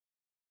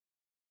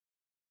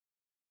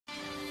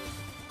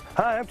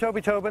Hi, I'm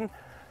Toby Tobin.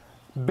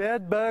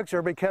 Bed bugs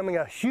are becoming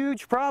a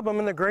huge problem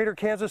in the greater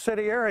Kansas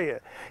City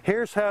area.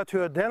 Here's how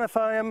to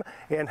identify them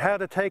and how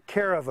to take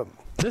care of them.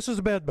 This is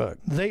a bed bug.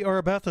 They are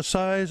about the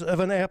size of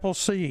an apple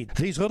seed.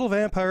 These little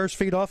vampires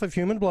feed off of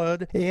human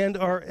blood and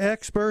are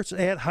experts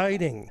at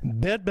hiding.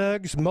 Bed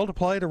bugs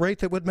multiply at a rate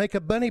that would make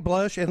a bunny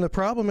blush, and the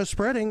problem is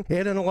spreading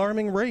at an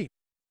alarming rate.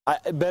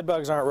 Bed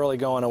bugs aren't really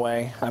going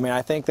away. I mean,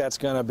 I think that's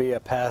going to be a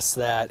pest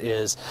that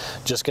is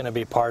just going to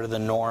be part of the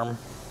norm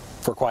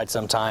for quite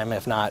some time,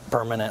 if not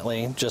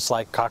permanently, just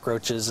like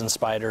cockroaches and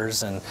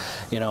spiders and,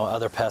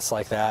 other pests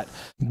like that.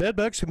 Bed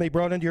bugs can be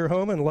brought into your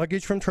home in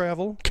luggage from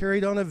travel,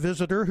 carried on a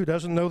visitor who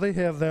doesn't know they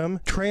have them,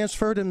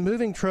 transferred in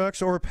moving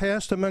trucks, or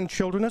passed among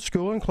children at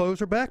school in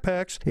clothes or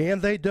backpacks,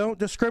 and they don't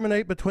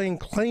discriminate between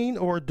clean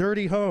or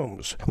dirty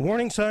homes.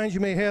 Warning signs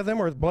you may have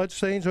them are blood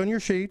stains on your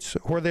sheets,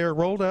 or they are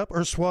rolled up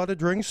or swatted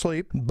during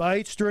sleep,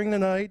 bites during the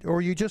night,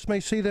 or you just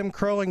may see them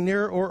crawling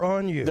near or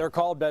on you. They're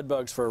called bed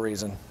bugs for a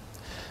reason.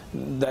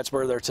 That's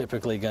where they're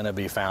typically going to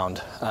be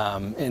found.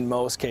 In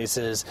most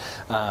cases,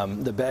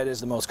 the bed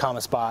is the most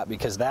common spot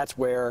because that's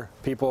where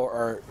people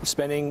are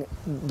spending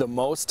the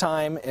most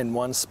time in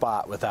one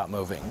spot without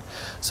moving.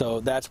 So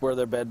that's where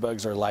their bed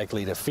bugs are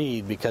likely to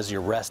feed because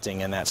you're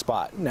resting in that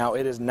spot. Now,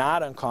 it is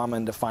not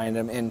uncommon to find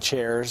them in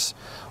chairs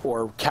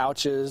or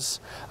couches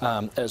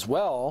as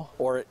well,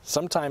 or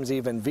sometimes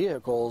even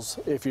vehicles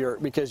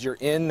because you're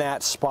in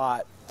that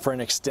spot for an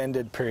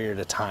extended period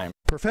of time.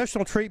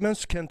 Professional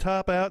treatments can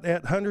top out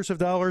at hundreds of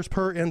dollars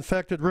per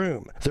infected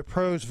room. The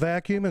pros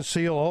vacuum and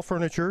seal all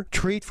furniture,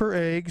 treat for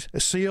eggs,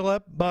 seal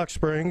up box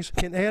springs,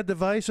 can add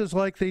devices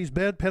like these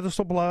bed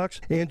pedestal blocks,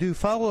 and do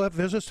follow-up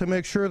visits to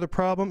make sure the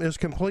problem is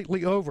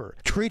completely over.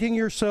 Treating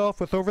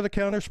yourself with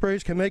over-the-counter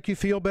sprays can make you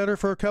feel better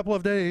for a couple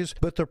of days,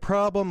 but the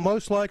problem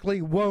most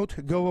likely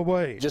won't go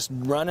away. Just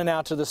running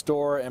out to the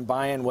store and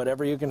buying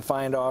whatever you can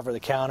find over the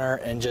counter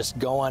and just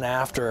going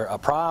after a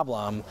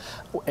problem,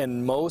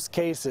 in most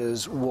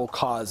cases, will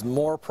cause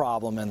more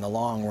problem in the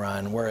long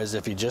run, whereas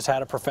if you just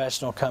had a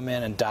professional come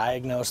in and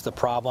diagnose the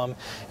problem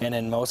and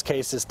in most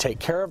cases take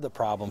care of the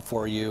problem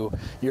for you,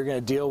 you're going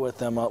to deal with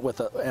them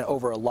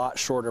over a lot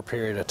shorter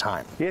period of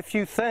time. If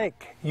you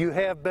think you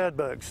have bed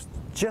bugs,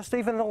 just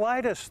even the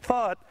lightest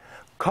thought,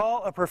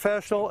 call a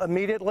professional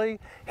immediately,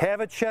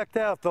 have it checked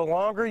out. The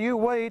longer you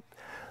wait,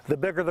 the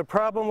bigger the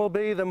problem will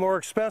be, the more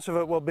expensive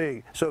it will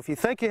be. So if you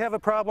think you have a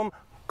problem,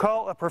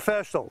 call a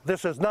professional.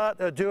 This is not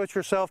a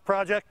do-it-yourself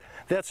project.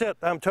 That's it.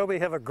 I'm Toby.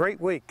 Have a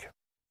great week.